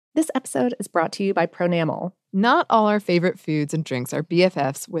This episode is brought to you by Pronamel. Not all our favorite foods and drinks are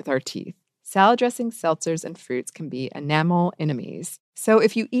BFFs with our teeth. Salad dressings, seltzers, and fruits can be enamel enemies. So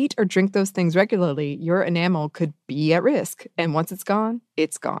if you eat or drink those things regularly, your enamel could be at risk. And once it's gone,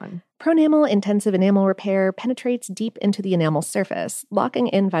 it's gone. Pronamel Intensive Enamel Repair penetrates deep into the enamel surface, locking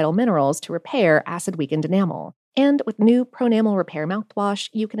in vital minerals to repair acid-weakened enamel. And with new Pronamel Repair mouthwash,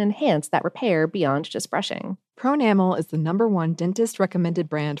 you can enhance that repair beyond just brushing. Pronamel is the #1 dentist-recommended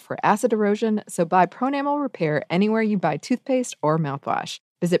brand for acid erosion, so buy Pronamel Repair anywhere you buy toothpaste or mouthwash.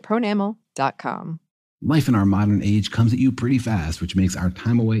 Visit pronamel.com. Life in our modern age comes at you pretty fast, which makes our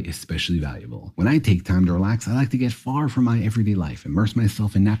time away especially valuable. When I take time to relax, I like to get far from my everyday life, immerse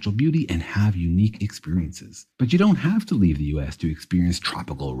myself in natural beauty, and have unique experiences. But you don't have to leave the U.S. to experience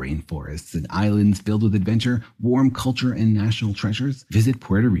tropical rainforests and islands filled with adventure, warm culture, and national treasures. Visit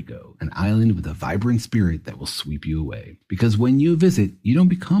Puerto Rico, an island with a vibrant spirit that will sweep you away. Because when you visit, you don't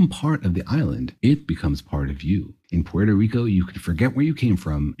become part of the island, it becomes part of you. In Puerto Rico, you can forget where you came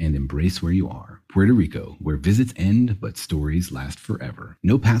from and embrace where you are. Puerto Rico, where visits end, but stories last forever.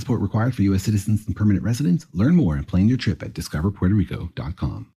 No passport required for U.S. citizens and permanent residents. Learn more and plan your trip at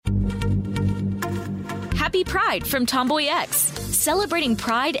discoverpuertorico.com. Happy Pride from Tomboy X, celebrating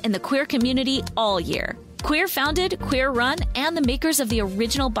pride and the queer community all year. Queer founded, queer run, and the makers of the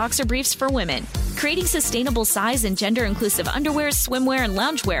original boxer briefs for women, creating sustainable size and gender inclusive underwear, swimwear, and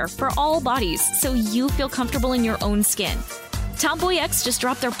loungewear for all bodies so you feel comfortable in your own skin. Tomboy X just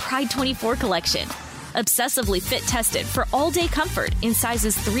dropped their Pride 24 collection, obsessively fit tested for all day comfort in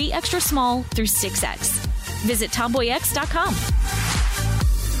sizes 3 extra small through 6X. Visit tomboyx.com.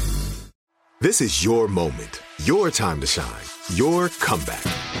 This is your moment, your time to shine, your comeback.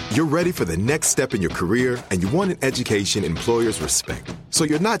 You're ready for the next step in your career, and you want an education employers respect. So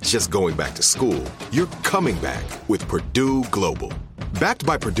you're not just going back to school, you're coming back with Purdue Global. Backed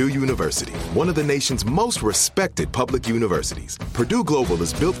by Purdue University, one of the nation's most respected public universities, Purdue Global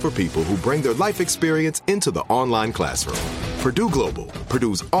is built for people who bring their life experience into the online classroom. Purdue Global,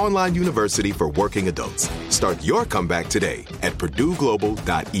 Purdue's online university for working adults. Start your comeback today at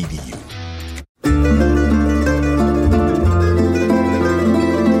purdueglobal.edu.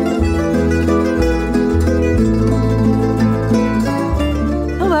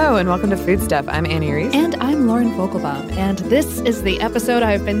 Hello and welcome to Food Stuff. I'm Annie Reese. And I'm Lauren Vogelbaum, and this is the episode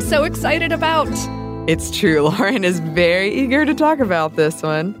I've been so excited about. It's true. Lauren is very eager to talk about this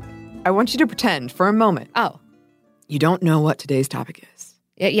one. I want you to pretend for a moment. Oh. You don't know what today's topic is.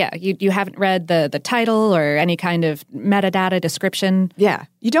 Yeah, you haven't read the title or any kind of metadata description. Yeah,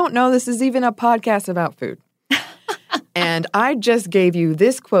 you don't know this is even a podcast about food. And I just gave you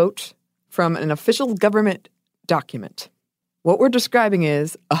this quote from an official government document. What we're describing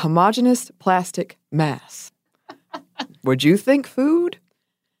is a homogeneous plastic mass. Would you think food?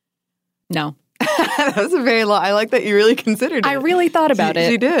 No. That was a very long. I like that you really considered it. I really thought about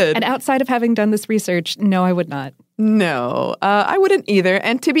it. You did. And outside of having done this research, no, I would not. No, I wouldn't either.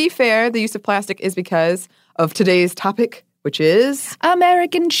 And to be fair, the use of plastic is because of today's topic, which is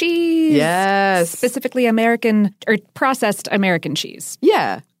American cheese. Yes. Specifically American or processed American cheese.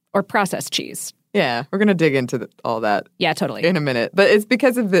 Yeah. Or processed cheese. Yeah. We're going to dig into all that. Yeah, totally. In a minute. But it's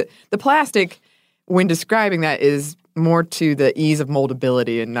because of the plastic, when describing that, is more to the ease of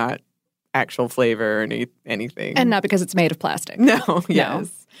moldability and not actual flavor or anything. And not because it's made of plastic. No,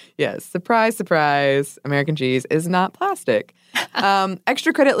 yes. Yes. Surprise, surprise. American cheese is not plastic.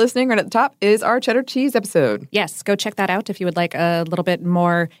 Extra credit listening right at the top is our cheddar cheese episode. Yes, go check that out if you would like a little bit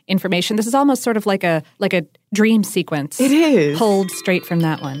more information. This is almost sort of like a dream sequence. It is. Pulled straight from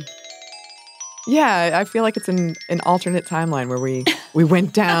that one. Yeah, I feel like it's an alternate timeline where we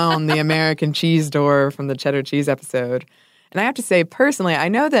went down the American cheese door from the cheddar cheese episode. And I have to say, personally, I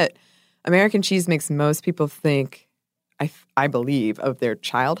know that American cheese makes most people think, I believe, of their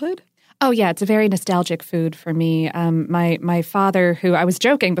childhood. Oh, yeah. It's a very nostalgic food for me. My father, who I was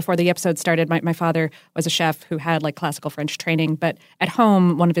joking before the episode started, my father was a chef who had like classical French training. But at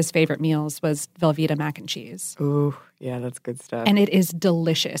home, one of his favorite meals was Velveeta mac and cheese. Ooh, yeah, that's good stuff. And it is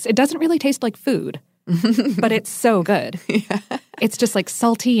delicious. It doesn't really taste like food, but it's so good. Yeah. It's just like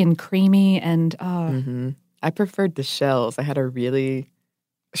salty and creamy and I preferred the shells. I had a really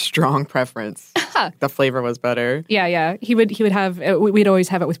strong preference. The flavor was better. Yeah. He would have, we'd always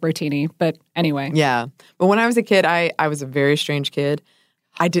have it with rotini, but anyway. Yeah. But when I was a kid, I was a very strange kid.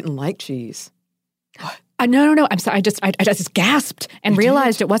 I didn't like cheese. No. I'm sorry. I just gasped and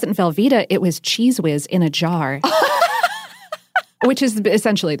realized it wasn't Velveeta. It was Cheese Whiz in a jar, which is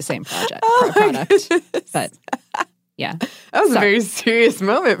essentially the same product. But Yeah. That was a very serious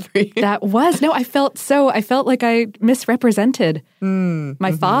moment for you. That was. No, I felt like I misrepresented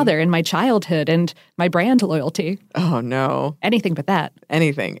my father and my childhood and my brand loyalty. Oh, no. Anything but that.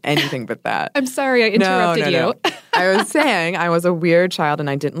 Anything but that. I'm sorry I interrupted you. No. I was saying I was a weird child and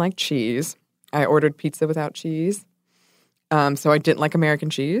I didn't like cheese. I ordered pizza without cheese. So I didn't like American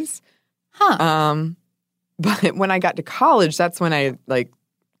cheese. But when I got to college, that's when I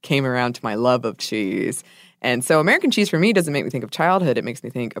came around to my love of cheese. And so American cheese for me doesn't make me think of childhood. It makes me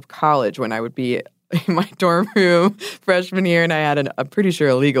think of college when I would be in my dorm room freshman year and I had I'm pretty sure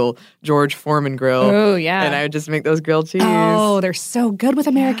illegal George Foreman grill. Oh, yeah. And I would just make those grilled cheese. Oh, they're so good with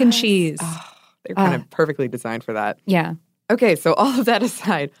American cheese. Oh, they're kind of perfectly designed for that. Yeah. Okay, so all of that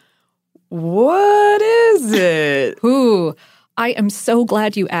aside, what is it? Ooh, I am so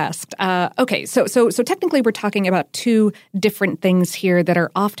glad you asked. Okay, so technically we're talking about two different things here that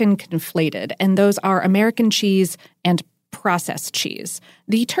are often conflated, and those are American cheese and processed cheese.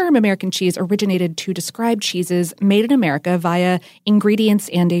 The term American cheese originated to describe cheeses made in America via ingredients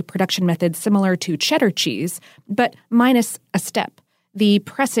and a production method similar to cheddar cheese, but minus a step, the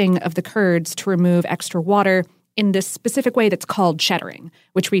pressing of the curds to remove extra water in this specific way that's called cheddaring,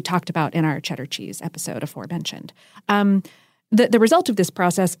 which we talked about in our cheddar cheese episode aforementioned. The result of this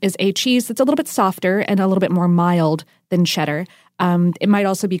process is a cheese that's a little bit softer and a little bit more mild than cheddar. It might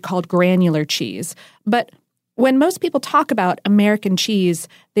also be called granular cheese. But when most people talk about American cheese,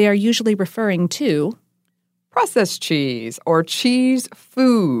 they are usually referring to processed cheese or cheese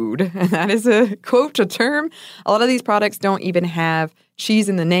food. And that is a term. A lot of these products don't even have cheese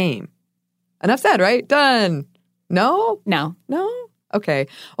in the name. Enough said, right? Done. No? No. Okay.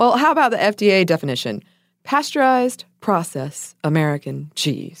 Well, how about the FDA definition? Pasteurized, processed American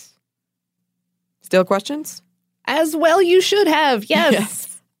cheese. Still questions? As well you should have,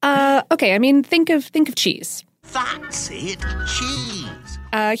 yes. Okay, I mean, think of cheese. That's it, cheese.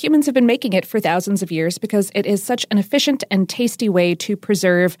 Humans have been making it for thousands of years because it is such an efficient and tasty way to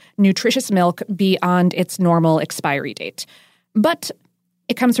preserve nutritious milk beyond its normal expiry date. But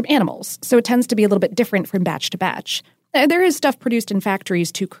it comes from animals, so it tends to be a little bit different from batch to batch. There is stuff produced in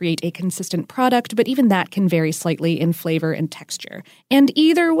factories to create a consistent product, but even that can vary slightly in flavor and texture. And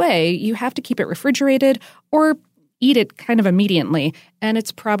either way, you have to keep it refrigerated or eat it kind of immediately, and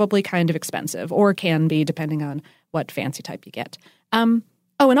it's probably kind of expensive, or can be depending on what fancy type you get. And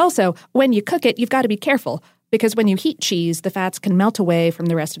also, when you cook it, you've got to be careful, because when you heat cheese, the fats can melt away from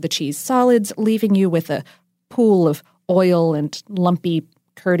the rest of the cheese solids, leaving you with a pool of oil and lumpy,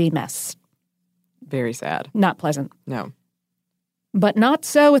 curdy mess. Very sad. Not pleasant. No. But not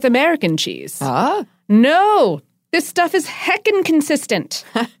so with American cheese. Ah? No! This stuff is heckin' consistent.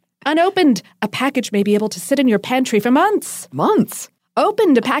 Unopened, a package may be able to sit in your pantry for months. Months?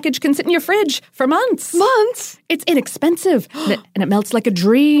 Opened, a package can sit in your fridge for months. Months? It's inexpensive, and it melts like a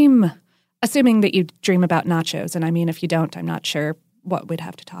dream. Assuming that you dream about nachos. And I mean, if you don't, I'm not sure what we'd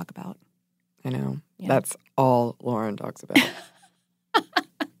have to talk about. I know. Yeah. That's all Lauren talks about.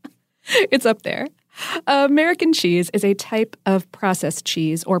 It's up there. American cheese is a type of processed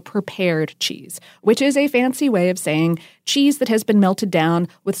cheese or prepared cheese, which is a fancy way of saying cheese that has been melted down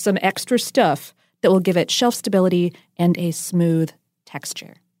with some extra stuff that will give it shelf stability and a smooth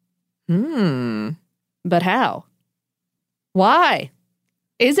texture. But how? Why?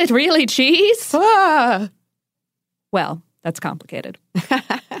 Is it really cheese? Well, that's complicated.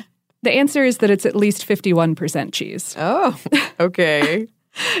 The answer is that it's at least 51% cheese. Oh, okay.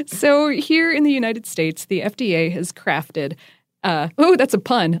 So here in the United States, the FDA has crafted, that's a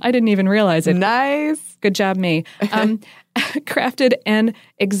pun. I didn't even realize it. Nice. Good job, me. Crafted an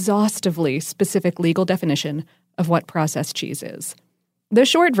exhaustively specific legal definition of what processed cheese is. The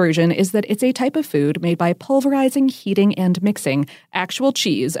short version is that it's a type of food made by pulverizing, heating, and mixing actual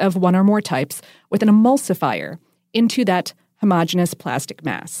cheese of one or more types with an emulsifier into that homogeneous plastic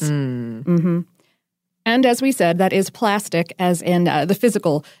mass. And as we said, that is plastic as in the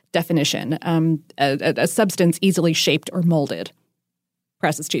physical definition, a substance easily shaped or molded.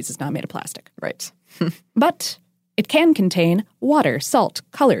 Processed cheese is not made of plastic. Right. But it can contain water, salt,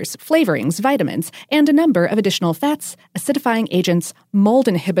 colors, flavorings, vitamins, and a number of additional fats, acidifying agents, mold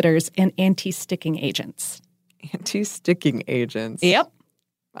inhibitors, and anti-sticking agents. Anti-sticking agents. Yep.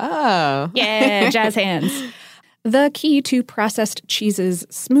 Oh. Yeah, jazz hands. The key to processed cheese's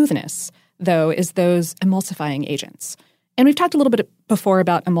smoothness, though, is those emulsifying agents. And we've talked a little bit before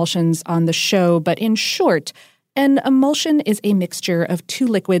about emulsions on the show, but in short, an emulsion is a mixture of two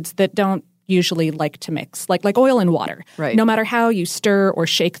liquids that don't usually like to mix, like oil and water. Right. No matter how you stir or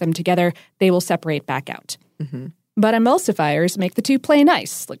shake them together, they will separate back out. But emulsifiers make the two play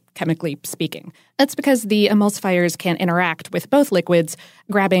nice, like chemically speaking. That's because the emulsifiers can interact with both liquids,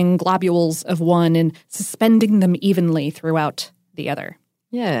 grabbing globules of one and suspending them evenly throughout the other.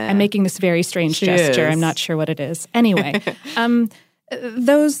 Yeah. I'm making this very strange gesture. I'm not sure what it is. Anyway,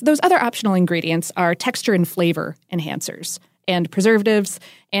 those other optional ingredients are texture and flavor enhancers and preservatives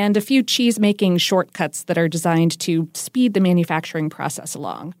and a few cheese-making shortcuts that are designed to speed the manufacturing process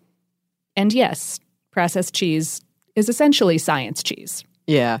along. And yes, processed cheese is essentially science cheese.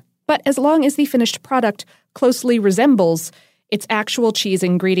 Yeah. But as long as the finished product closely resembles its actual cheese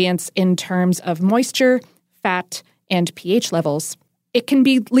ingredients in terms of moisture, fat, and pH levels, it can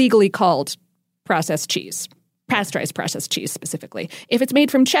be legally called processed cheese. Pasteurized processed cheese specifically. If it's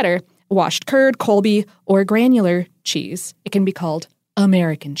made from cheddar, washed curd, Colby, or granular cheese, it can be called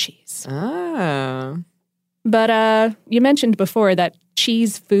American cheese. Oh. But you mentioned before that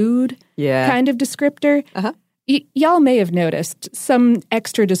cheese food kind of descriptor. Uh-huh. Y'all may have noticed some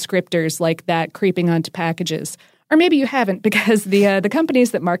extra descriptors like that creeping onto packages. Or maybe you haven't because the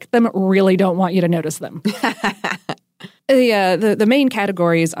companies that market them really don't want you to notice them. The main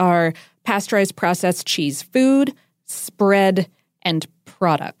categories are pasteurized processed cheese food, spread, and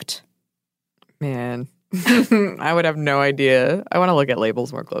product. Man, I would have no idea. I want to look at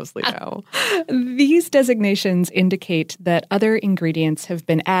labels more closely now. These designations indicate that other ingredients have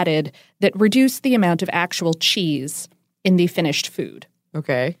been added that reduce the amount of actual cheese in the finished food.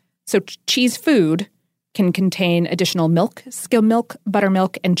 Okay. So cheese food can contain additional milk, skim milk,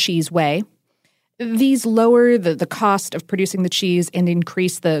 buttermilk, and cheese whey. These lower the cost of producing the cheese and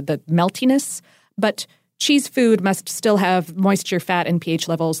increase the meltiness, but cheese food must still have moisture, fat, and pH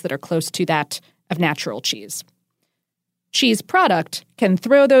levels that are close to that of natural cheese. Cheese product can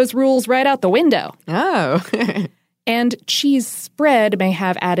throw those rules right out the window. Oh. And cheese spread may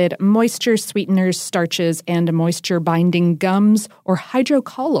have added moisture sweeteners, starches, and moisture-binding gums or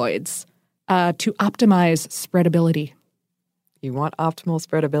hydrocolloids to optimize spreadability. You want optimal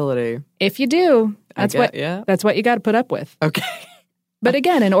spreadability. If you do, that's what you got to put up with. Okay. But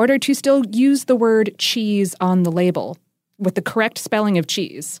again, in order to still use the word cheese on the label with the correct spelling of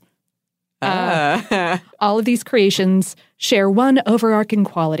cheese, all of these creations share one overarching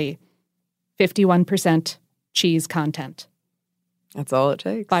quality: 51% cheese content. That's all it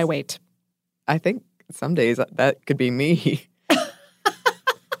takes. By weight. I think some days that could be me.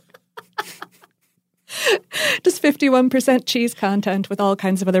 Just 51% cheese content with all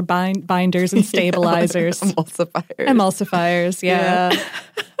kinds of other binders and stabilizers. Emulsifiers, yeah.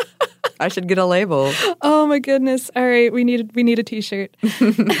 I should get a label. Oh my goodness. All right, we need a t-shirt.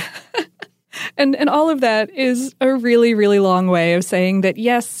 And all of that is a really, really long way of saying that,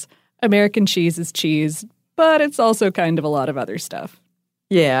 yes, American cheese is cheese, but it's also kind of a lot of other stuff.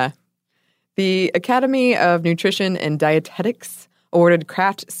 Yeah. The Academy of Nutrition and Dietetics awarded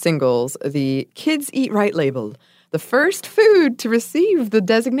Kraft Singles the Kids Eat Right label, the first food to receive the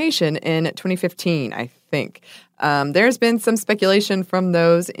designation in 2015, I think. There's been some speculation from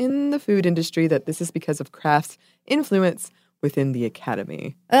those in the food industry that this is because of Kraft's influence within the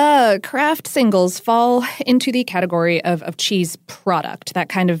Academy. Kraft Singles fall into the category of cheese product, that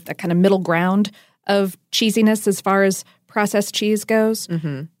kind of middle ground of cheesiness as far as processed cheese goes.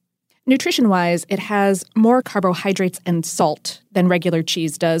 Mm-hmm. Nutrition-wise, it has more carbohydrates and salt than regular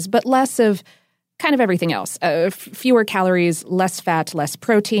cheese does, but less of kind of everything else. Fewer calories, less fat, less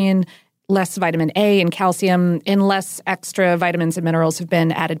protein, less vitamin A and calcium, and less extra vitamins and minerals have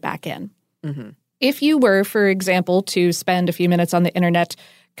been added back in. Mm-hmm. If you were, for example, to spend a few minutes on the internet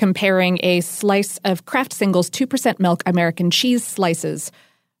comparing a slice of Kraft Singles 2% milk American cheese slices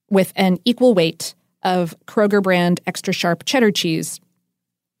with an equal weight of Kroger brand extra sharp cheddar cheese,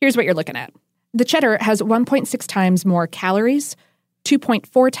 here's what you're looking at. The cheddar has 1.6 times more calories,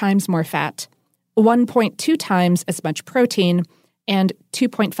 2.4 times more fat, 1.2 times as much protein, and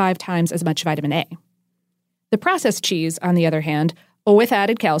 2.5 times as much vitamin A. The processed cheese, on the other hand, with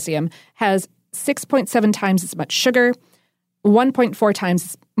added calcium, has 6.7 times as much sugar, 1.4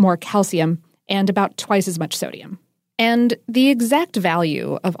 times more calcium, and about twice as much sodium. And the exact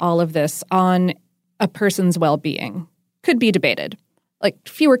value of all of this on a person's well-being could be debated. Like,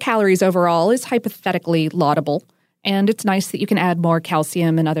 fewer calories overall is hypothetically laudable, and it's nice that you can add more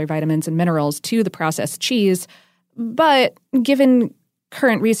calcium and other vitamins and minerals to the processed cheese. But given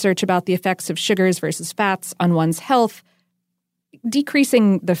current research about the effects of sugars versus fats on one's health,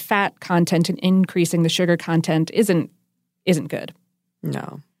 decreasing the fat content and increasing the sugar content isn't good.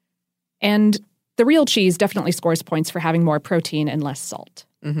 No. And the real cheese definitely scores points for having more protein and less salt.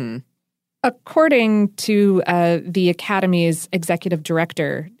 Mm-hmm. According to the Academy's executive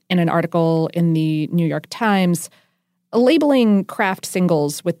director in an article in the New York Times, labeling Kraft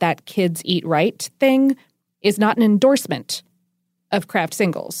singles with that kids eat right thing is not an endorsement of Kraft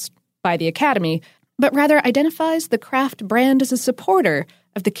singles by the Academy, but rather identifies the Kraft brand as a supporter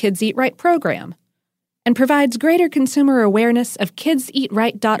of the Kids Eat Right program and provides greater consumer awareness of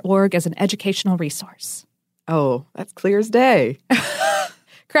kidseatright.org as an educational resource. Oh, that's clear as day.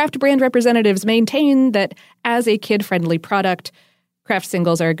 Kraft brand representatives maintain that as a kid-friendly product, Kraft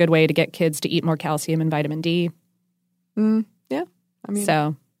singles are a good way to get kids to eat more calcium and vitamin D. Yeah. I mean,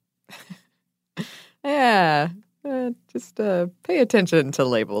 So, yeah. Just pay attention to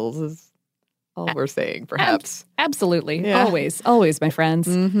labels is all we're saying, perhaps. absolutely. Yeah. Always, my friends.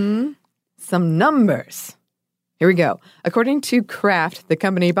 Some numbers. Here we go. According to Kraft, the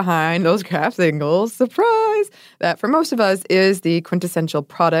company behind those Kraft singles, surprise, that for most of us is the quintessential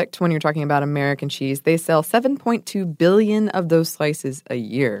product when you're talking about American cheese. They sell 7.2 billion of those slices a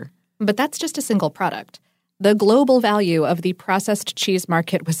year. But that's just a single product. The global value of the processed cheese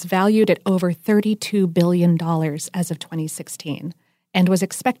market was valued at over $32 billion as of 2016 and was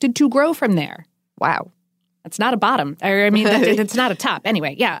expected to grow from there. Wow. That's not a bottom. It's not a top.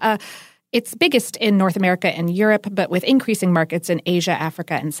 Anyway, yeah. It's biggest in North America and Europe, but with increasing markets in Asia,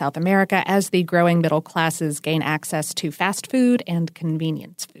 Africa, and South America as the growing middle classes gain access to fast food and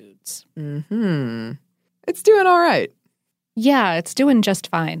convenience foods. It's doing all right. Yeah, it's doing just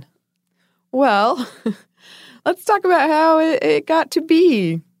fine. Well, let's talk about how it got to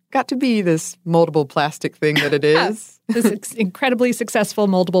be this moldable plastic thing that it is. This incredibly successful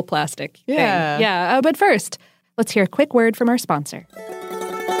moldable plastic thing. Yeah. Yeah. But first, let's hear a quick word from our sponsor.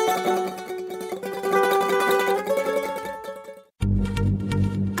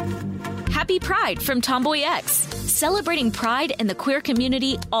 Happy Pride from Tomboy X, celebrating pride in the queer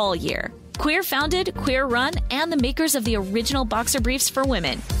community all year. Queer founded, queer run, and the makers of the original boxer briefs for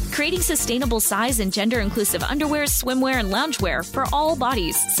women, creating sustainable size and gender inclusive underwear, swimwear, and loungewear for all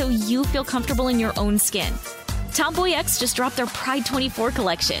bodies so you feel comfortable in your own skin. Tomboy X just dropped their Pride 24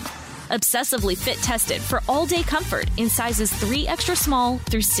 collection, obsessively fit tested for all day comfort in sizes 3 extra small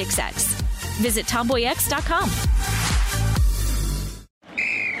through 6X. Visit tomboyx.com.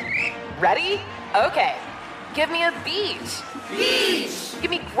 Ready? Okay. Give me a beach. Beach! Give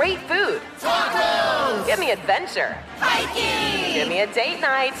me great food. Tacos! Give me adventure. Hiking! Give me a date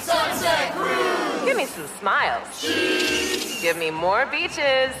night. Sunset cruise! Give me some smiles. Cheese! Give me more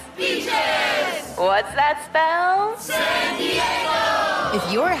beaches. Beaches! What's that spell? San Diego!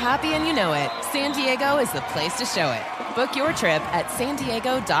 If you're happy and you know it, San Diego is the place to show it. Book your trip at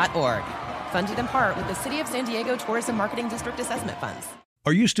sandiego.org. Funded in part with the City of San Diego Tourism Marketing District Assessment Funds.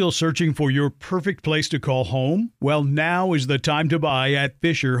 Are you still searching for your perfect place to call home? Well, now is the time to buy at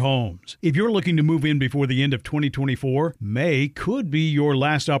Fisher Homes. If you're looking to move in before the end of 2024, May could be your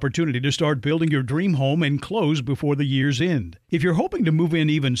last opportunity to start building your dream home and close before the year's end. If you're hoping to move in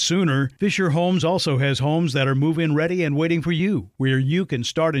even sooner, Fisher Homes also has homes that are move-in ready and waiting for you, where you can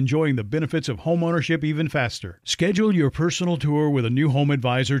start enjoying the benefits of homeownership even faster. Schedule your personal tour with a new home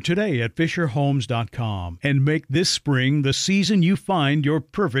advisor today at FisherHomes.com and make this spring the season you find your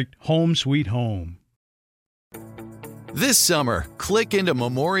perfect home sweet home. This summer, click into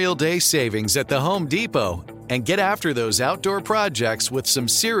Memorial Day savings at the Home Depot and get after those outdoor projects with some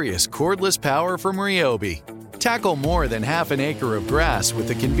serious cordless power from Ryobi. Tackle more than half an acre of grass with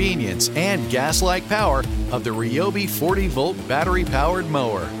the convenience and gas-like power of the Ryobi 40-volt battery-powered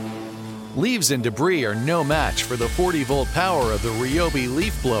mower. Leaves and debris are no match for the 40-volt power of the Ryobi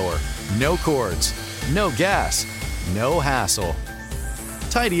leaf blower. No cords, no gas, no hassle.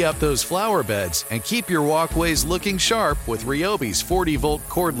 Tidy up those flower beds and keep your walkways looking sharp with Ryobi's 40-volt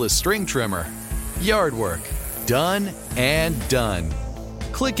cordless string trimmer. Yard work, done and done.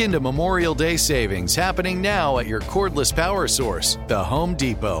 Click into Memorial Day savings happening now at your cordless power source, the Home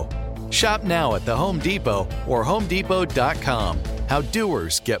Depot. Shop now at the Home Depot or HomeDepot.com. How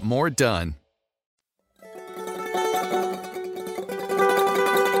doers get more done.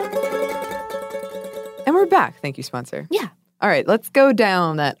 And we're back. Thank you, sponsor. Yeah. All right, let's go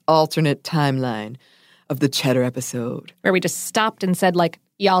down that alternate timeline of the Cheddar episode. Where we just stopped and said, like,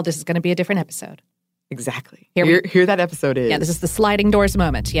 y'all, this is going to be a different episode. Exactly. Here that episode is. Yeah, this is the sliding doors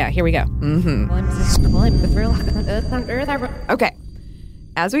moment. Yeah, here we go. Okay.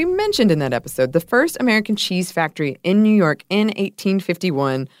 As we mentioned in that episode, the first American cheese factory in New York in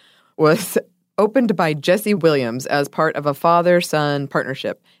 1851 was opened by Jesse Williams as part of a father-son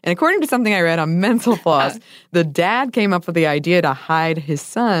partnership. And according to something I read on Mental Floss, the dad came up with the idea to hide his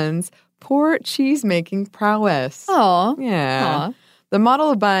son's poor cheese-making prowess. Aw. Yeah. Aw. The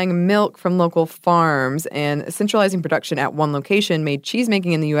model of buying milk from local farms and centralizing production at one location made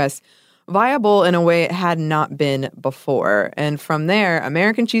cheesemaking in the U.S. viable in a way it had not been before. And from there,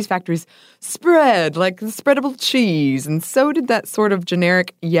 American cheese factories spread like the spreadable cheese, and so did that sort of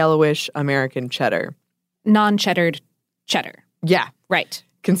generic yellowish American cheddar. Non-cheddared cheddar. Yeah. Right.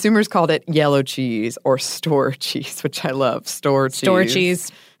 Consumers called it yellow cheese or store cheese, which I love. Store cheese. Store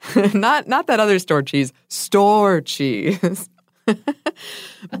cheese. not that other store cheese. Store cheese.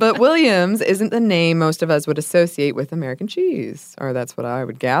 But Williams isn't the name most of us would associate with American cheese, or that's what I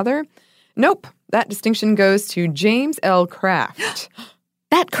would gather. Nope. That distinction goes to James L. Kraft.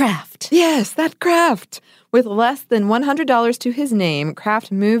 That Kraft. Yes, that Kraft. With less than $100 to his name,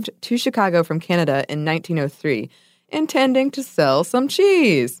 Kraft moved to Chicago from Canada in 1903, intending to sell some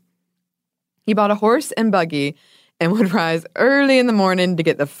cheese. He bought a horse and buggy and would rise early in the morning to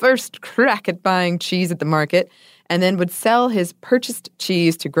get the first crack at buying cheese at the market, and then would sell his purchased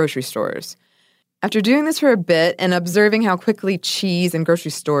cheese to grocery stores. After doing this for a bit and observing how quickly cheese in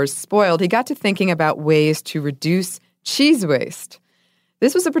grocery stores spoiled, he got to thinking about ways to reduce cheese waste.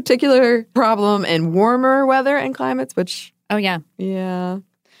 This was a particular problem in warmer weather and climates, which... Oh, yeah. Yeah.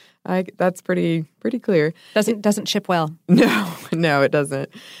 That's pretty clear. Doesn't ship well. No, it doesn't.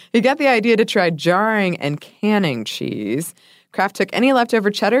 He got the idea to try jarring and canning cheese. Kraft took any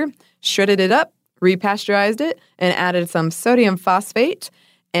leftover cheddar, shredded it up, repasteurized it, and added some sodium phosphate,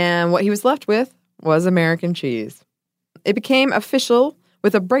 and what he was left with was American cheese. It became official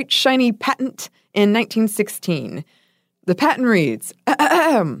with a bright, shiny patent in 1916. The patent reads,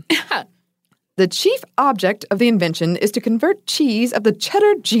 "The chief object of the invention is to convert cheese of the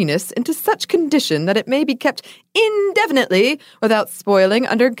cheddar genus into such condition that it may be kept indefinitely without spoiling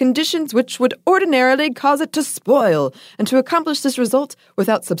under conditions which would ordinarily cause it to spoil, and to accomplish this result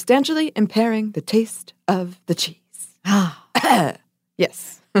without substantially impairing the taste of the cheese."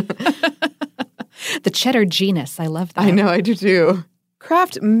 Yes. The cheddar genus. I love that. I know, I do too.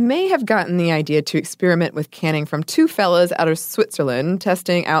 Kraft may have gotten the idea to experiment with canning from two fellas out of Switzerland,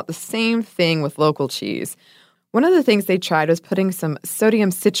 testing out the same thing with local cheese. One of the things they tried was putting some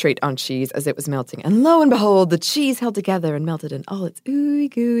sodium citrate on cheese as it was melting. And lo and behold, the cheese held together and melted in all its ooey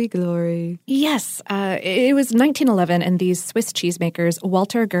gooey glory. Yes, it was 1911, and these Swiss cheesemakers,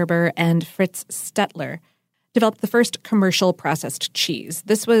 Walter Gerber and Fritz Stettler, developed the first commercial processed cheese.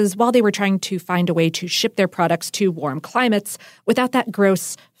 This was while they were trying to find a way to ship their products to warm climates without that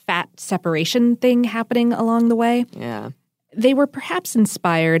gross fat separation thing happening along the way. Yeah. They were perhaps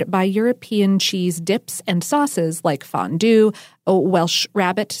inspired by European cheese dips and sauces like fondue, Welsh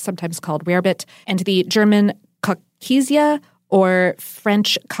rabbit, sometimes called rarebit, and the German Cocchisia or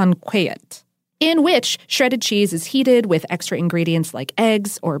French conquête, in which shredded cheese is heated with extra ingredients like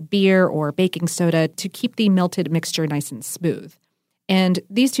eggs or beer or baking soda to keep the melted mixture nice and smooth. And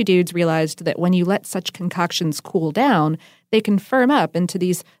these two dudes realized that when you let such concoctions cool down, they can firm up into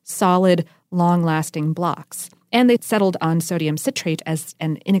these solid, long-lasting blocks. And they settled on sodium citrate as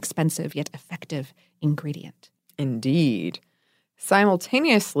an inexpensive yet effective ingredient. Indeed.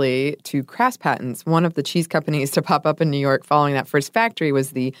 Simultaneously to Kraft's patents, one of the cheese companies to pop up in New York following that first factory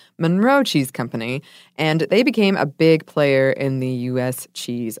was the Monroe Cheese Company, and they became a big player in the U.S.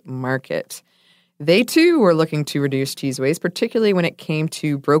 cheese market. They, too, were looking to reduce cheese waste, particularly when it came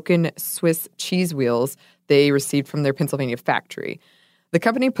to broken Swiss cheese wheels they received from their Pennsylvania factory. The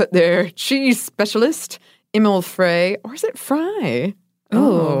company put their cheese specialist, Emil Frey, or is it Fry?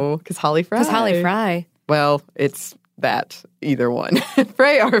 Oh, because Holly Fry. Because Holly Fry. Well, it's that, either one.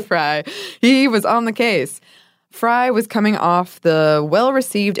 Frey or Fry. He was on the case. Fry was coming off the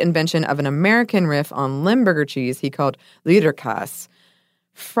well-received invention of an American riff on Limburger cheese he called Liederkäse.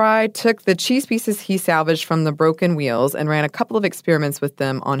 Fry took the cheese pieces he salvaged from the broken wheels and ran a couple of experiments with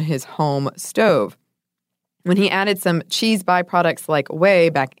them on his home stove. When he added some cheese byproducts like whey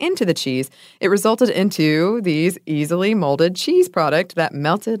back into the cheese, it resulted into these easily molded cheese product that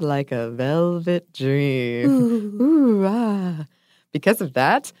melted like a velvet dream. Because of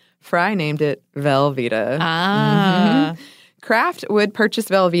that, Fry named it Velveeta. Kraft would purchase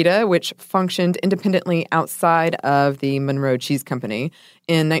Velveeta, which functioned independently outside of the Monroe Cheese Company,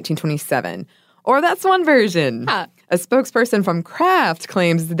 in 1927. Or that's one version. A spokesperson from Kraft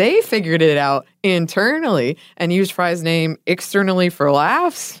claims they figured it out internally and used Fry's name externally for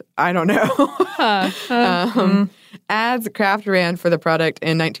laughs. I don't know. Ads Kraft ran for the product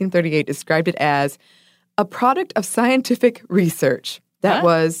in 1938 described it as a product of scientific research that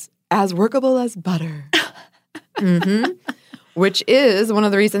was as workable as butter. Which is one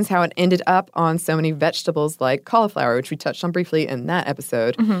of the reasons how it ended up on so many vegetables like cauliflower, which we touched on briefly in that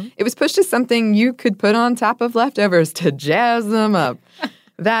episode. Mm-hmm. It was pushed as something you could put on top of leftovers to jazz them up.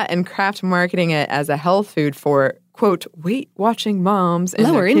 That and Kraft marketing it as a health food for, quote, weight-watching moms and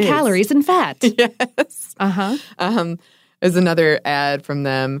lower their in kids. calories and fat. Yes. Uh-huh. There's another ad from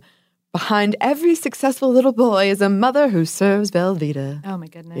them. Behind every successful little boy is a mother who serves Velveeta. Oh, my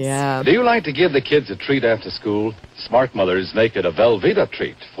goodness. Yeah. Do you like to give the kids a treat after school? Smart mothers make it a Velveeta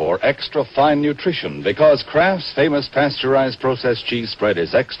treat for extra fine nutrition because Kraft's famous pasteurized processed cheese spread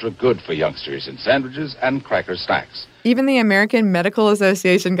is extra good for youngsters in sandwiches and cracker snacks. Even the American Medical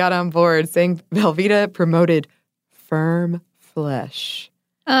Association got on board, saying Velveeta promoted firm flesh,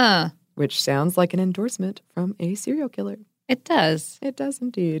 which sounds like an endorsement from a serial killer. It does. It does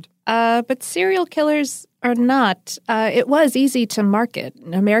indeed. But serial killers are not. It was easy to market.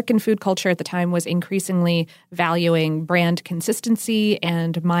 American food culture at the time was increasingly valuing brand consistency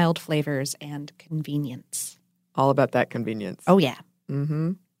and mild flavors and convenience. All about that convenience. Oh, yeah.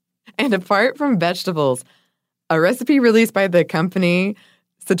 Mm-hmm. And apart from vegetables, a recipe released by the company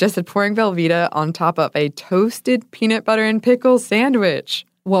suggested pouring Velveeta on top of a toasted peanut butter and pickle sandwich.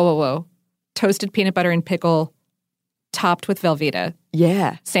 Whoa. Toasted peanut butter and pickle topped with Velveeta.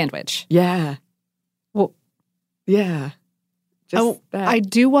 Yeah. Sandwich. Yeah. Well, yeah. Just that. I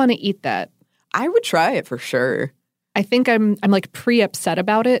do want to eat that. I would try it for sure. I think I'm like pre-upset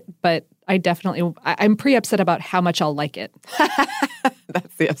about it, but I'm pre-upset about how much I'll like it.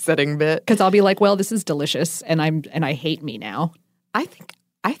 That's the upsetting bit. Because I'll be like, well, this is delicious, and I hate me now. I think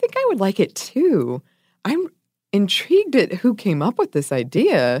I would like it too. I'm intrigued at who came up with this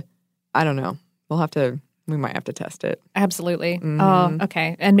idea. I don't know. We might have to test it. Absolutely. Oh,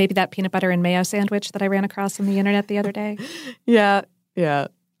 okay. And maybe that peanut butter and mayo sandwich that I ran across on the internet the other day. Yeah.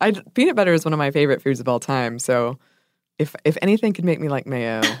 Peanut butter is one of my favorite foods of all time. So if anything could make me like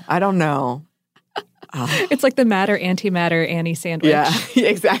mayo, I don't know. It's like the matter, antimatter, Annie sandwich. Yeah,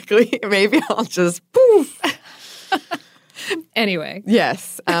 exactly. Maybe I'll just poof. Anyway.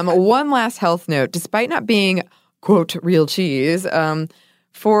 Yes. One last health note. Despite not being, quote, real cheese,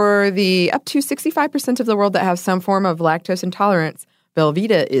 for the up to 65% of the world that have some form of lactose intolerance,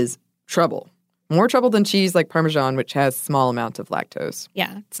 Velveeta is trouble. More trouble than cheese like Parmesan, which has small amounts of lactose.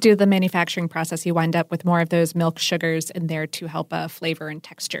 Yeah. It's due to the manufacturing process. You wind up with more of those milk sugars in there to help flavor and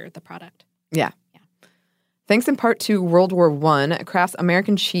texture the product. Yeah. Thanks in part to World War I, Kraft's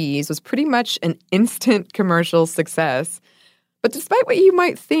American cheese was pretty much an instant commercial success. But despite what you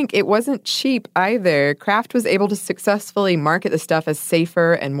might think, it wasn't cheap either. Kraft was able to successfully market the stuff as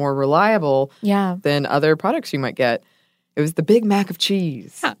safer and more reliable than other products you might get. It was the Big Mac of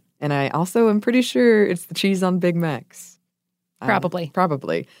cheese. Huh. And I also am pretty sure it's the cheese on Big Macs. Probably.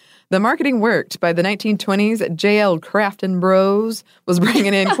 The marketing worked. By the 1920s, J.L. Kraft and Bros was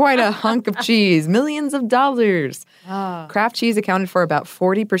bringing in quite a hunk of cheese, millions of dollars. Kraft cheese accounted for about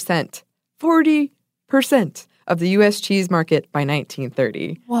 40%. 40% of the U.S. cheese market by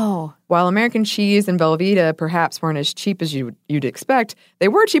 1930. Whoa. While American cheese and Velveeta perhaps weren't as cheap as you'd expect, they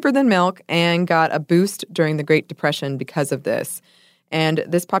were cheaper than milk and got a boost during the Great Depression because of this. And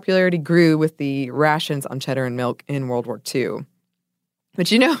this popularity grew with the rations on cheddar and milk in World War II. But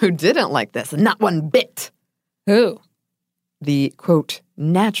you know who didn't like this? Not one bit. Who? The, quote,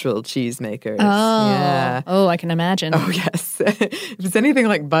 natural cheesemakers. Oh. Yeah. Oh, I can imagine. Oh, yes. If it's anything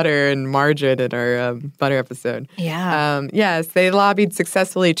like butter and margarine in our butter episode. Yeah. Yes, they lobbied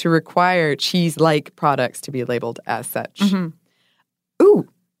successfully to require cheese-like products to be labeled as such. Mm-hmm. Ooh,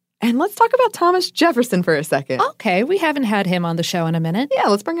 and let's talk about Thomas Jefferson for a second. Okay, we haven't had him on the show in a minute. Yeah,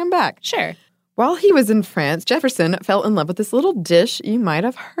 let's bring him back. Sure. While he was in France, Jefferson fell in love with this little dish you might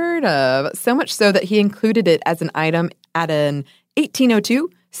have heard of, so much so that he included it as an item at an 1802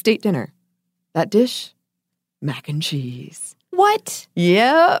 state dinner. That dish? Mac and cheese. What?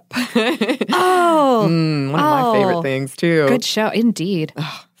 Yep. Oh. One of my favorite things, too. Good show, indeed.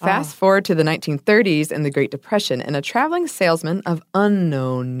 Fast forward to the 1930s and the Great Depression, and a traveling salesman of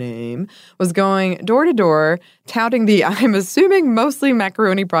unknown name was going door to door touting the, I'm assuming, mostly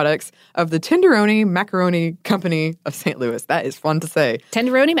macaroni products of the Tenderoni Macaroni Company of St. Louis. That is fun to say.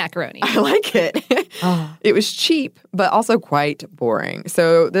 Tenderoni macaroni. I like it. It was cheap, but also quite boring.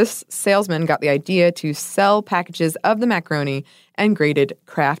 So this salesman got the idea to sell packages of the macaroni and grated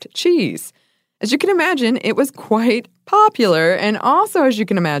Kraft cheese. As you can imagine, it was quite popular, and also, as you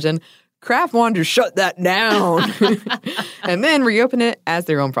can imagine, Kraft wanted to shut that down and then reopen it as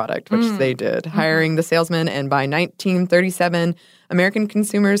their own product, which they did, hiring the salesman, and by 1937, American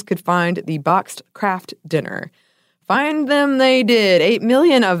consumers could find the boxed Kraft dinner. Find them they did, 8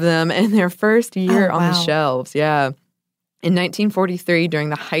 million of them in their first year on the shelves, yeah. In 1943, during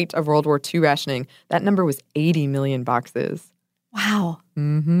the height of World War II rationing, that number was 80 million boxes. Wow.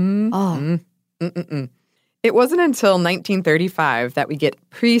 Mm-hmm. Oh. It wasn't until 1935 that we get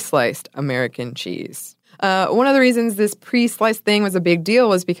pre-sliced American cheese. One of the reasons this pre-sliced thing was a big deal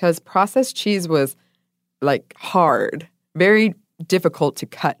was because processed cheese was, hard, very difficult to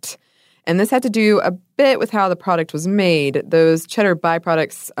cut. And this had to do a bit with how the product was made. Those cheddar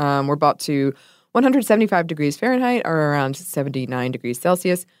byproducts were brought to 175 degrees Fahrenheit, or around 79 degrees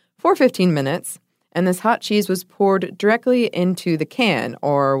Celsius, for 15 minutes. And this hot cheese was poured directly into the can,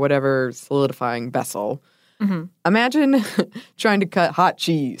 or whatever solidifying vessel. Mm-hmm. Imagine trying to cut hot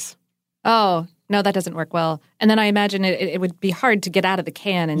cheese. Oh, no, that doesn't work well. And then I imagine it would be hard to get out of the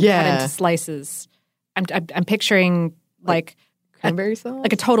can and cut into slices. I'm picturing cranberry sauce?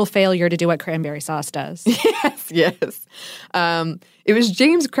 Like a total failure to do what cranberry sauce does. Yes. It was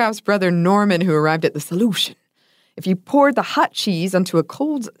James Kraft's brother Norman who arrived at the solution. If you poured the hot cheese onto a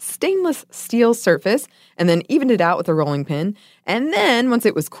cold stainless steel surface and then evened it out with a rolling pin, and then once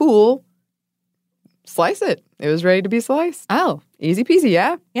it was cool, slice it. It was ready to be sliced. Oh. Easy peasy,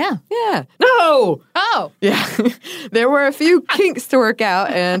 yeah? Yeah. Yeah. No! Oh. Yeah. There were a few kinks to work out,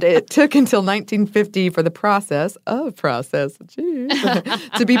 and it took until 1950 for the process of processed cheese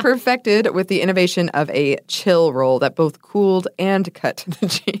to be perfected with the innovation of a chill roll that both cooled and cut the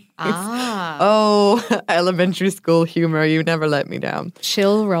cheese. Ah. Oh, elementary school humor. You never let me down.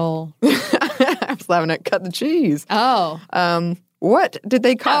 Chill roll. I was laughing at cut the cheese. Oh. What did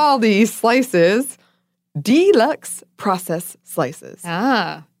they call these slices? Deluxe process slices.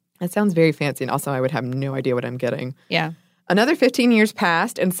 Ah. That sounds very fancy, and also I would have no idea what I'm getting. Yeah. Another 15 years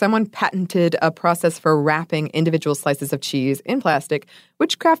passed, and someone patented a process for wrapping individual slices of cheese in plastic,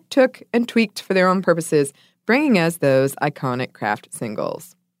 which Kraft took and tweaked for their own purposes, bringing us those iconic Kraft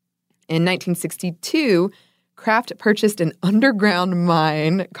singles. In 1962, Kraft purchased an underground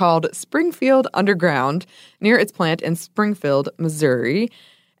mine called Springfield Underground near its plant in Springfield, Missouri.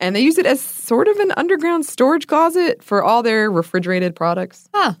 And they use it as sort of an underground storage closet for all their refrigerated products.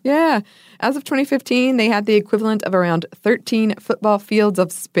 Huh. Yeah. As of 2015, they had the equivalent of around 13 football fields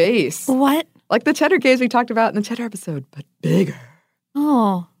of space. What? Like the cheddar caves we talked about in the cheddar episode, but bigger.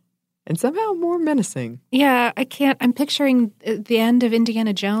 Oh. And somehow more menacing. Yeah, I can't. I'm picturing the end of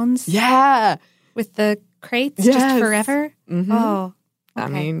Indiana Jones. Yeah. With the crates Yes. just forever. Mm-hmm. Oh. Okay. I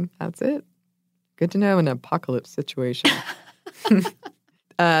mean, that's it. Good to know in an apocalypse situation.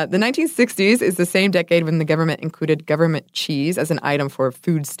 The 1960s is the same decade when the government included government cheese as an item for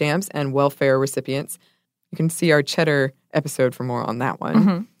food stamps and welfare recipients. You can see our cheddar episode for more on that one.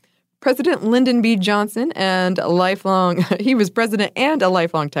 Mm-hmm. President Lyndon B. Johnson, he was president and a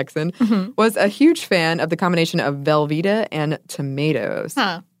lifelong Texan, was a huge fan of the combination of Velveeta and tomatoes.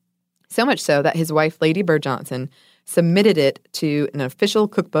 Huh. So much so that his wife, Lady Bird Johnson, submitted it to an official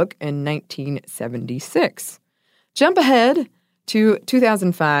cookbook in 1976. Jump ahead to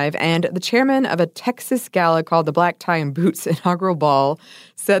 2005, and the chairman of a Texas gala called the Black Tie and Boots inaugural ball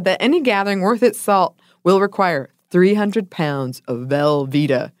said that any gathering worth its salt will require 300 pounds of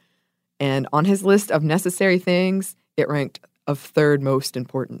Velveeta. And on his list of necessary things, it ranked of third most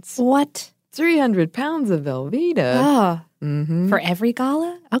importance. What? 300 pounds of Velveeta. Oh. Mm-hmm. For every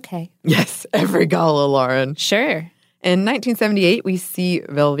gala? Okay. Yes, every gala, Lauren. Sure. In 1978, we see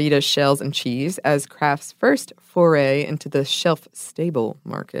Velveeta shells and cheese as Kraft's first foray into the shelf-stable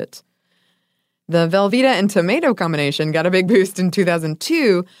market. The Velveeta and tomato combination got a big boost in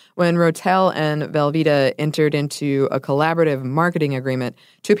 2002 when Rotel and Velveeta entered into a collaborative marketing agreement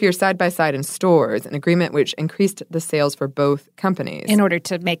to appear side by side in stores, an agreement which increased the sales for both companies. In order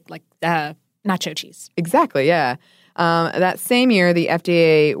to make nacho cheese. Exactly, yeah. That same year, the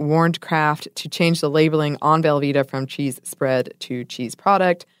FDA warned Kraft to change the labeling on Velveeta from cheese spread to cheese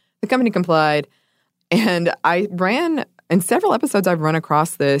product. The company complied, and in several episodes, I've run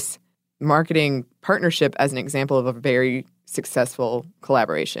across this marketing partnership as an example of a very successful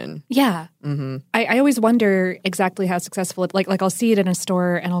collaboration. Yeah. Mm-hmm. I always wonder exactly how successful it, like I'll see it in a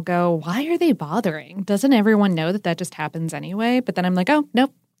store and I'll go, why are they bothering? Doesn't everyone know that just happens anyway? But then I'm like, oh,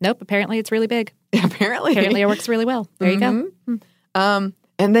 nope, apparently it's really big. Apparently it works really well. There you go. And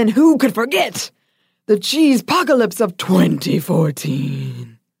then who could forget the cheese-pocalypse of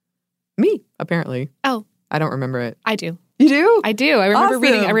 2014? Me, apparently. Oh. I don't remember it. I do. You do? I do. I remember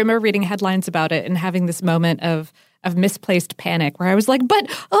Awesome. reading headlines about it and having this moment of misplaced panic where I was like,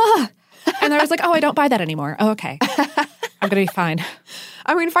 and I was like, oh, I don't buy that anymore. Oh, okay. I'm going to be fine.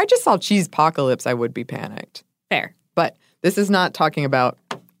 I mean, if I just saw cheese-pocalypse, I would be panicked. Fair. But this is not talking about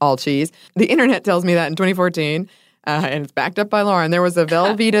all cheese. The internet tells me that in 2014, and it's backed up by Lauren, there was a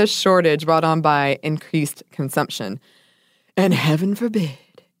Velveeta shortage brought on by increased consumption. And heaven forbid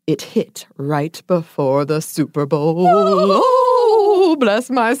it hit right before the Super Bowl. Oh, bless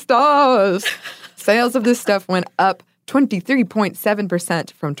my stars. Sales of this stuff went up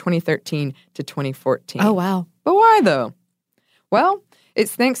 23.7% from 2013 to 2014. Oh, wow. But why, though? Well,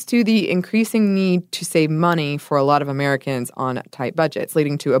 it's thanks to the increasing need to save money for a lot of Americans on tight budgets,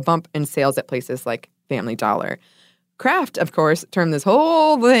 leading to a bump in sales at places like Family Dollar. Kraft, of course, turned this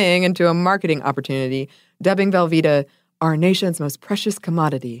whole thing into a marketing opportunity, dubbing Velveeta our nation's most precious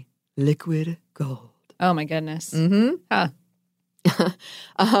commodity, liquid gold. Oh, my goodness. Mm-hmm.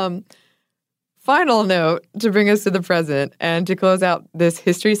 Huh. Final note to bring us to the present and to close out this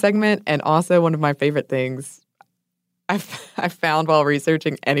history segment, and also one of my favorite things I found while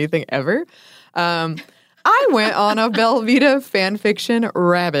researching anything ever. I went on a Velveeta fan fiction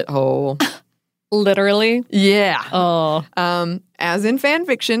rabbit hole. Literally? Yeah. Oh. As in fan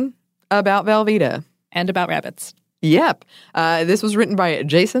fiction about Velveeta. And about rabbits. Yep. This was written by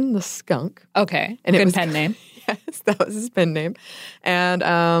Jason the Skunk. Okay. And Good pen name. Yes, that was his pen name.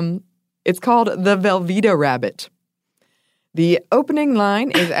 And it's called The Velveeta Rabbit. The opening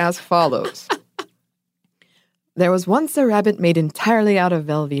line is as follows. There was once a rabbit made entirely out of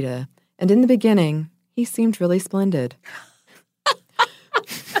Velveeta, and in the beginning, he seemed really splendid.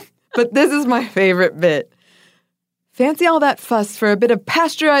 But this is my favorite bit. Fancy all that fuss for a bit of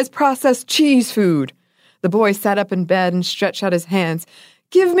pasteurized processed cheese food. The boy sat up in bed and stretched out his hands.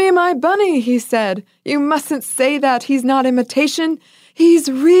 Give me my bunny, he said. You mustn't say that. He's not imitation. He's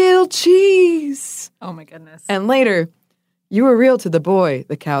real cheese. Oh, my goodness. And later, you were real to the boy,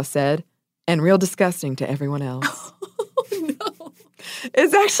 the cow said, and real disgusting to everyone else. Oh, no.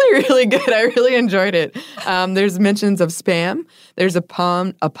 It's actually really good. I really enjoyed it. There's mentions of spam. There's a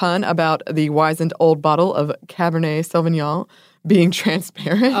pun about the wizened old bottle of Cabernet Sauvignon being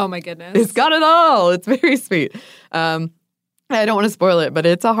transparent. Oh, my goodness. It's got it all. It's very sweet. I don't want to spoil it, but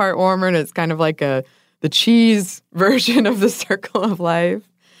it's a heartwarmer, and it's kind of like the cheese version of the Circle of Life.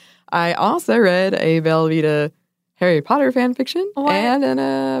 I also read a Velveeta Harry Potter fan fiction and an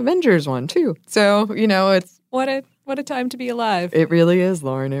Avengers one, too. So, it's... What a time to be alive. It really is,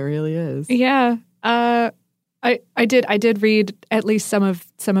 Lauren. It really is. Yeah. I did read at least some of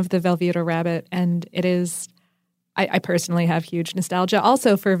the Velveeta Rabbit, and it is... I personally have huge nostalgia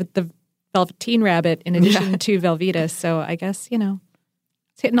also for the Velveteen Rabbit in addition to Velveeta. So I guess,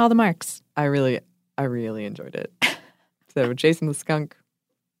 it's hitting all the marks. I really enjoyed it. So Jason the Skunk,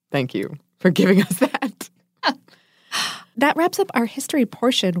 thank you for giving us that. That wraps up our history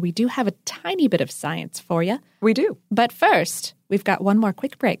portion. We do have a tiny bit of science for you. We do. But first, we've got one more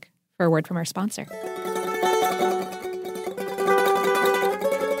quick break for a word from our sponsor.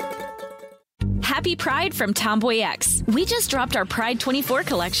 Happy Pride from Tomboy X. We just dropped our Pride 24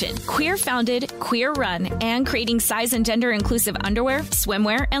 collection. Queer founded, queer run, and creating size and gender inclusive underwear,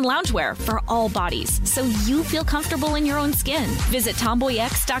 swimwear, and loungewear for all bodies, so you feel comfortable in your own skin. Visit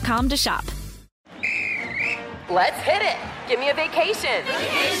tomboyx.com to shop. Let's hit it. Give me a vacation.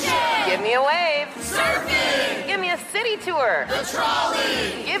 Give me a wave. Surfing. Give me a city tour. The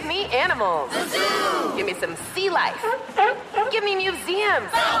trolley. Give me animals. The zoo. Give me some sea life. Give me museums.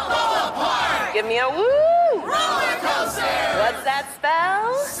 Balboa Park. Give me a woo. Roller coaster. What's that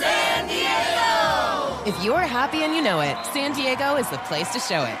spell? San Diego. If you're happy and you know it, San Diego is the place to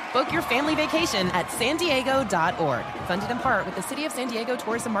show it. Book your family vacation at sandiego.org. Funded in part with the City of San Diego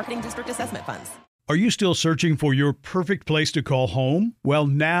Tourism Marketing District Assessment Funds. Are you still searching for your perfect place to call home? Well,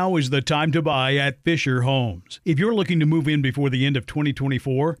 now is the time to buy at Fisher Homes. If you're looking to move in before the end of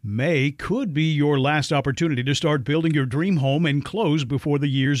 2024, May could be your last opportunity to start building your dream home and close before the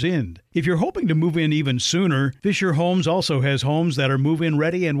year's end. If you're hoping to move in even sooner, Fisher Homes also has homes that are move-in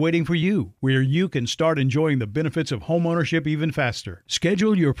ready and waiting for you, where you can start enjoying the benefits of homeownership even faster.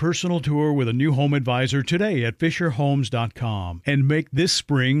 Schedule your personal tour with a new home advisor today at FisherHomes.com and make this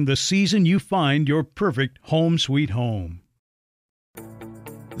spring the season you find your perfect home sweet home.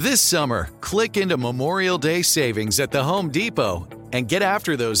 This summer, click into Memorial Day savings at the Home Depot and get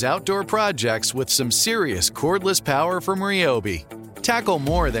after those outdoor projects with some serious cordless power from Ryobi. Tackle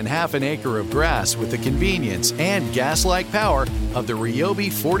more than half an acre of grass with the convenience and gas-like power of the Ryobi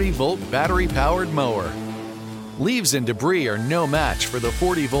 40-volt battery-powered mower. Leaves and debris are no match for the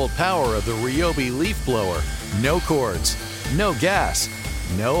 40-volt power of the Ryobi leaf blower. No cords, no gas,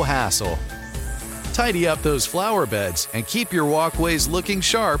 no hassle. Tidy up those flower beds and keep your walkways looking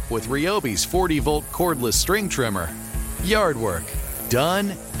sharp with Ryobi's 40-volt cordless string trimmer. Yard work,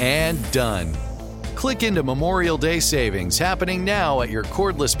 done and done. Click into Memorial Day savings happening now at your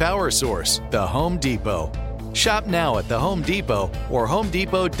cordless power source, the Home Depot. Shop now at the Home Depot or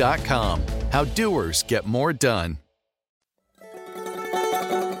HomeDepot.com. How doers get more done.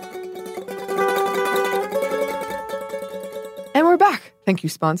 Thank you,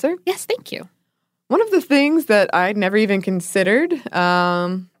 sponsor. Yes, thank you. One of the things that I'd never even considered,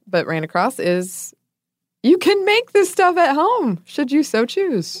 but ran across is you can make this stuff at home, should you so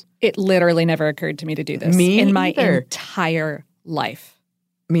choose. It literally never occurred to me to do this in my entire life.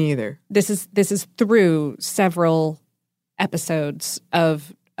 Me either. This is through several episodes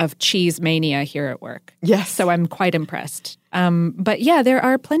of cheese mania here at work. Yes. So I'm quite impressed. But yeah, there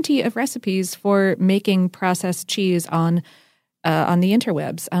are plenty of recipes for making processed cheese on the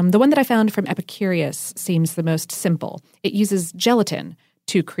interwebs. The one that I found from Epicurious seems the most simple. It uses gelatin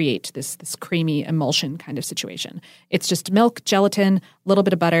to create this creamy emulsion kind of situation. It's just milk, gelatin, a little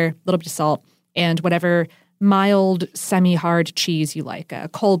bit of butter, a little bit of salt, and whatever mild, semi-hard cheese you like.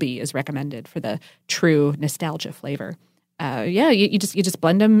 Colby is recommended for the true nostalgia flavor. You just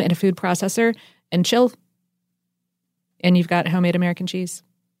blend them in a food processor and chill, and you've got homemade American cheese.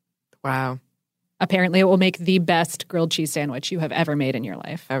 Wow. Apparently, it will make the best grilled cheese sandwich you have ever made in your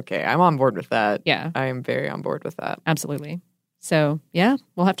life. Okay, I'm on board with that. Yeah. I am very on board with that. Absolutely. So, yeah,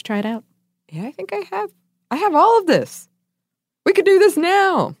 we'll have to try it out. Yeah, I think I have all of this. We could do this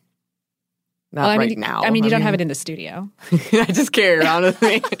now. Not right now. I mean, you don't have it in the studio. I just carry it around with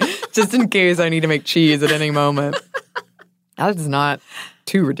me, just in case I need to make cheese at any moment. That is not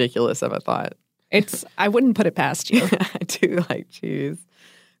too ridiculous of a thought. I wouldn't put it past you. I do like cheese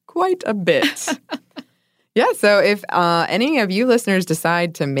quite a bit. Yeah, so if any of you listeners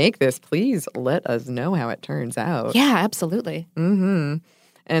decide to make this, please let us know how it turns out. Yeah, absolutely. Mm-hmm.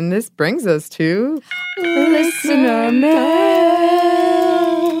 And this brings us to Listener Mail.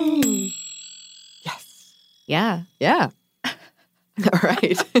 Yes. Yeah. Yeah. All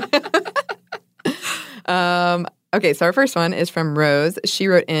right. Okay, so our first one is from Rose. She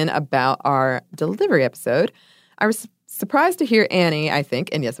wrote in about our delivery episode. I was surprised to hear Annie, I think,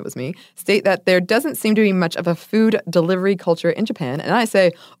 and yes, it was me, state that there doesn't seem to be much of a food delivery culture in Japan. And I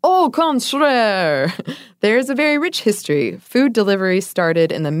say, au contraire! There's a very rich history. Food delivery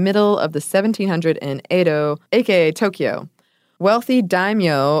started in the middle of the 1700s in Edo, aka Tokyo. Wealthy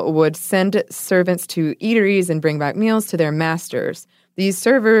daimyo would send servants to eateries and bring back meals to their masters. These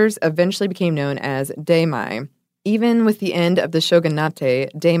servers eventually became known as daimai. Even with the end of the shogunate,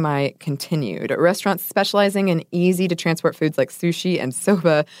 daimai continued. Restaurants specializing in easy-to-transport foods like sushi and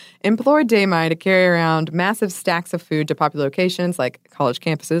soba employed daimai to carry around massive stacks of food to popular locations like college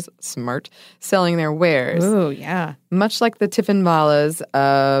campuses, smart, selling their wares. Ooh, yeah. Much like the tiffinwalas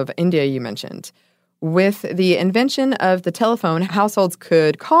of India you mentioned. With the invention of the telephone, households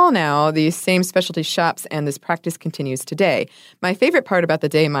could call now these same specialty shops, and this practice continues today. My favorite part about the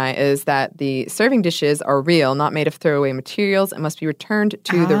daimai is that the serving dishes are real, not made of throwaway materials, and must be returned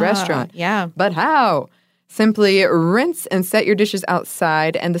to the restaurant. Yeah. But how? Simply rinse and set your dishes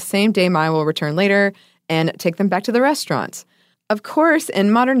outside, and the same daimai will return later and take them back to the restaurant. Of course,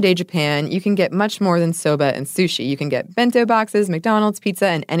 in modern-day Japan, you can get much more than soba and sushi. You can get bento boxes, McDonald's, pizza,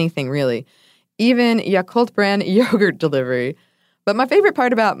 and anything, really. Even Yakult brand yogurt delivery. But my favorite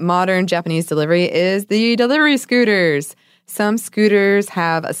part about modern Japanese delivery is the delivery scooters. Some scooters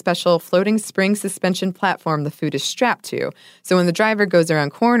have a special floating spring suspension platform the food is strapped to. So when the driver goes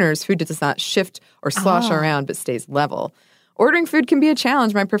around corners, food does not shift or slosh around but stays level. Ordering food can be a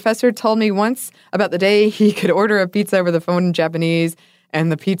challenge. My professor told me once about the day he could order a pizza over the phone in Japanese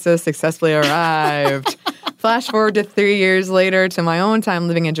and the pizza successfully arrived. Flash forward to 3 years later to my own time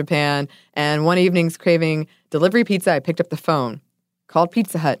living in Japan, and one evening's craving delivery pizza, I picked up the phone, called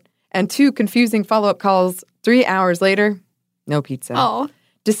Pizza Hut, and 2 confusing follow-up calls. 3 hours later, no pizza. Oh.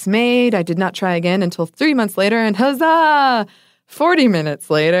 Dismayed, I did not try again until 3 months later, and huzzah! 40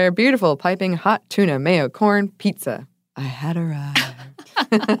 minutes later, beautiful piping hot tuna, mayo, corn, pizza. I had arrived.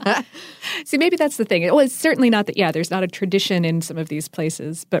 See, maybe that's the thing. Well, it's certainly not that, there's not a tradition in some of these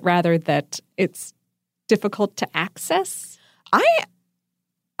places, but rather that it's difficult to access?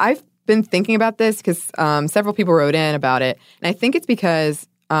 I've been thinking about this because several people wrote in about it. And I think it's because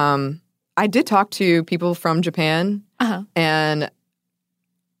I did talk to people from Japan and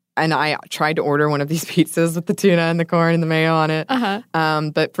I tried to order one of these pizzas with the tuna and the corn and the mayo on it.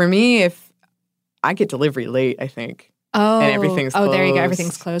 But for me, if I get delivery late, I think. Oh, and everything's closed. Oh, there you go.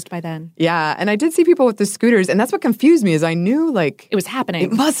 Everything's closed by then. Yeah, and I did see people with the scooters, and that's what confused me is I knew, like... It was happening.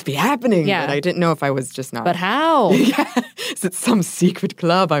 It must be happening, yeah. But I didn't know if I was just not... But how? Yeah, is it some secret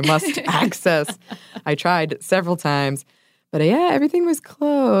club I must access? I tried several times. But yeah, everything was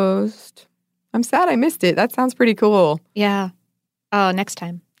closed. I'm sad I missed it. That sounds pretty cool. Yeah. Oh, next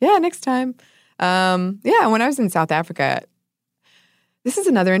time. Yeah, next time. Yeah, when I was in South Africa, this is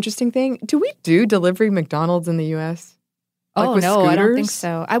another interesting thing. Do we do delivery McDonald's in the U.S.? Oh, like no, scooters? I don't think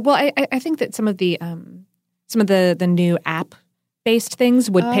so. I think that some of the new app based things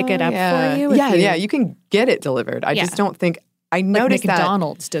would pick it up for you. Yeah, you can get it delivered. I just don't think I noticed like that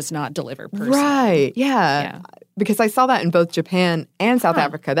McDonald's does not deliver personally. Right. Yeah. Because I saw that in both Japan and South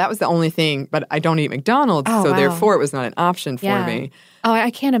Africa. That was the only thing, but I don't eat McDonald's, so therefore it was not an option for me. Oh,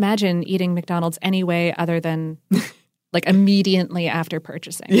 I can't imagine eating McDonald's any way other than like immediately after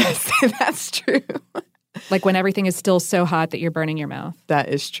purchasing. Yes, that's true. Like when everything is still so hot that you're burning your mouth. That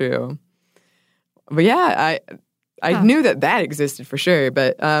is true. But yeah, I knew that existed for sure,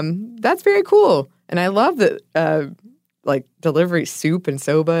 but that's very cool. And I love that like delivery soup and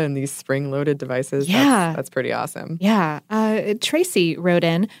soba and these spring-loaded devices. Yeah. That's pretty awesome. Yeah. Tracy wrote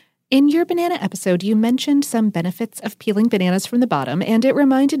in your banana episode, you mentioned some benefits of peeling bananas from the bottom, and it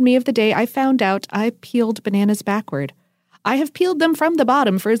reminded me of the day I found out I peeled bananas backward. I have peeled them from the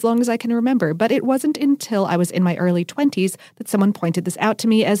bottom for as long as I can remember, but it wasn't until I was in my early 20s that someone pointed this out to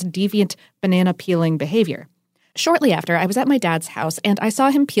me as deviant banana peeling behavior. Shortly after, I was at my dad's house, and I saw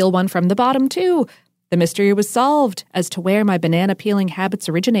him peel one from the bottom, too. The mystery was solved as to where my banana peeling habits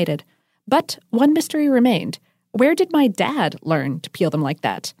originated. But one mystery remained. Where did my dad learn to peel them like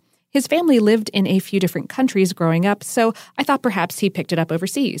that? His family lived in a few different countries growing up, so I thought perhaps he picked it up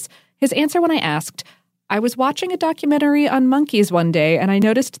overseas. His answer when I asked, I was watching a documentary on monkeys one day, and I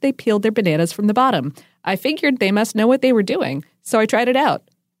noticed they peeled their bananas from the bottom. I figured they must know what they were doing, so I tried it out.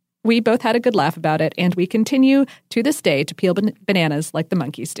 We both had a good laugh about it, and we continue to this day to peel bananas like the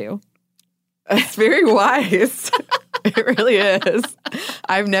monkeys do. That's very wise. It really is.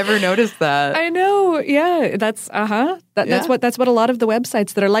 I've never noticed that. I know. Yeah, that's That's what a lot of the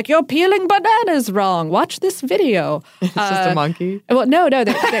websites that are like, you're peeling bananas wrong. Watch this video. It's just a monkey. Well, no,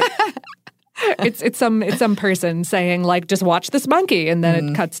 it's some person saying like, just watch this monkey, and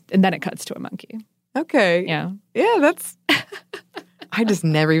then it cuts to a monkey. Okay. Yeah. That's. I just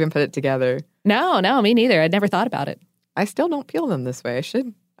never even put it together. No, me neither. I'd never thought about it. I still don't peel them this way.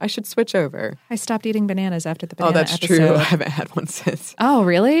 I should switch over. I stopped eating bananas after the banana episode. True. I haven't had one since. Oh,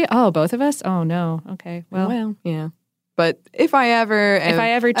 really? Oh, both of us? Oh, no. Okay. Well, yeah. But if I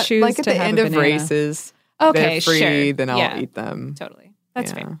ever choose like at to the have end a of banana. Races, they're free, then I'll eat them. Totally.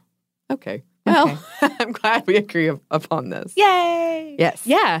 That's fair. Okay. Well, I'm glad we agree upon this. Yay! Yes.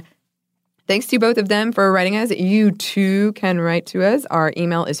 Yeah. Thanks to both of them for writing us. You too can write to us. Our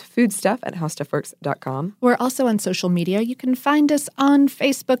email is foodstuff@howstuffworks.com. We're also on social media. You can find us on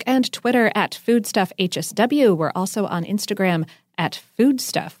Facebook and Twitter at FoodstuffHSW. We're also on Instagram at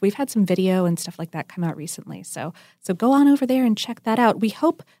Foodstuff. We've had some video and stuff like that come out recently. So go on over there and check that out. We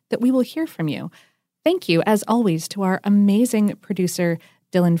hope that we will hear from you. Thank you, as always, to our amazing producer,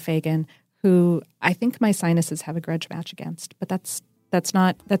 Dylan Fagan, who I think my sinuses have a grudge match against, but that's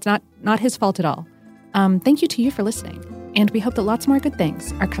not his fault at all. Thank you to you for listening, and we hope that lots more good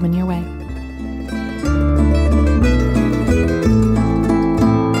things are coming your way.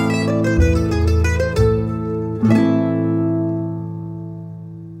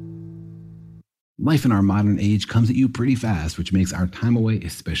 Life in our modern age comes at you pretty fast, which makes our time away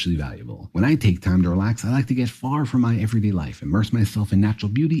especially valuable. When I take time to relax, I like to get far from my everyday life, immerse myself in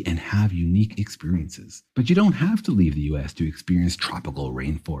natural beauty, and have unique experiences. But you don't have to leave the U.S. to experience tropical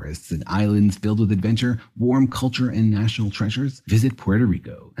rainforests and islands filled with adventure, warm culture, and national treasures. Visit Puerto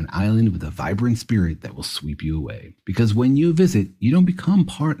Rico, an island with a vibrant spirit that will sweep you away. Because when you visit, you don't become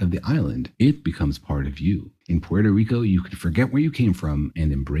part of the island, it becomes part of you. In Puerto Rico, you can forget where you came from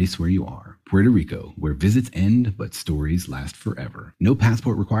and embrace where you are. Puerto Rico, where visits end but stories last forever. No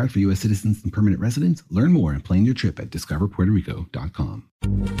passport required for U.S. citizens and permanent residents. Learn more and plan your trip at discoverpuertorico.com.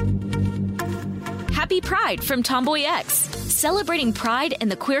 Happy Pride from Tomboy X, celebrating pride and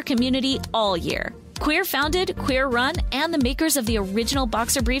the queer community all year. Queer founded, queer run, and the makers of the original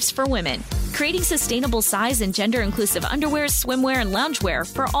boxer briefs for women, creating sustainable size and gender inclusive underwear, swimwear, and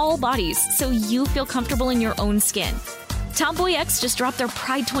loungewear for all bodies so you feel comfortable in your own skin. Tomboy X just dropped their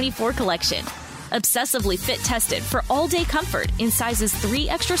Pride 24 collection, obsessively fit tested for all day comfort in sizes 3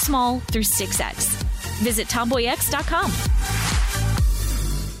 extra small through 6X. Visit tomboyx.com.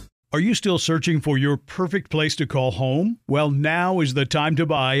 Are you still searching for your perfect place to call home? Well, now is the time to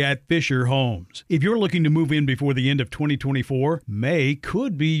buy at Fisher Homes. If you're looking to move in before the end of 2024, May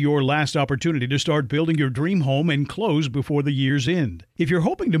could be your last opportunity to start building your dream home and close before the year's end. If you're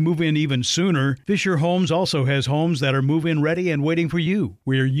hoping to move in even sooner, Fisher Homes also has homes that are move-in ready and waiting for you,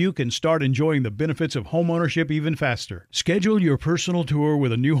 where you can start enjoying the benefits of homeownership even faster. Schedule your personal tour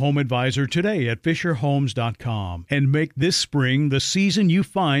with a new home advisor today at FisherHomes.com and make this spring the season you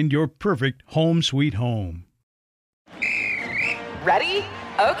find your perfect home sweet home. Ready?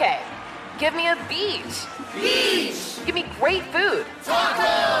 Okay, Give me a beach. Beach. Give me great food.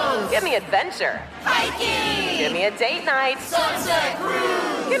 Tacos. Give me adventure. Hiking. Give me a date night. Sunset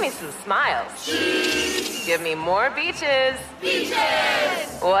cruise. Give me some smiles. Cheese. Give me more beaches.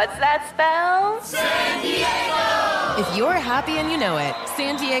 Beaches. What's that spell? San Diego. If you're happy and you know it,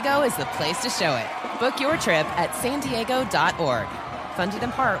 San Diego is the place to show it. Book your trip at sandiego.org. Funded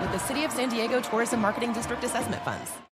in part with the City of San Diego Tourism Marketing District Assessment Funds.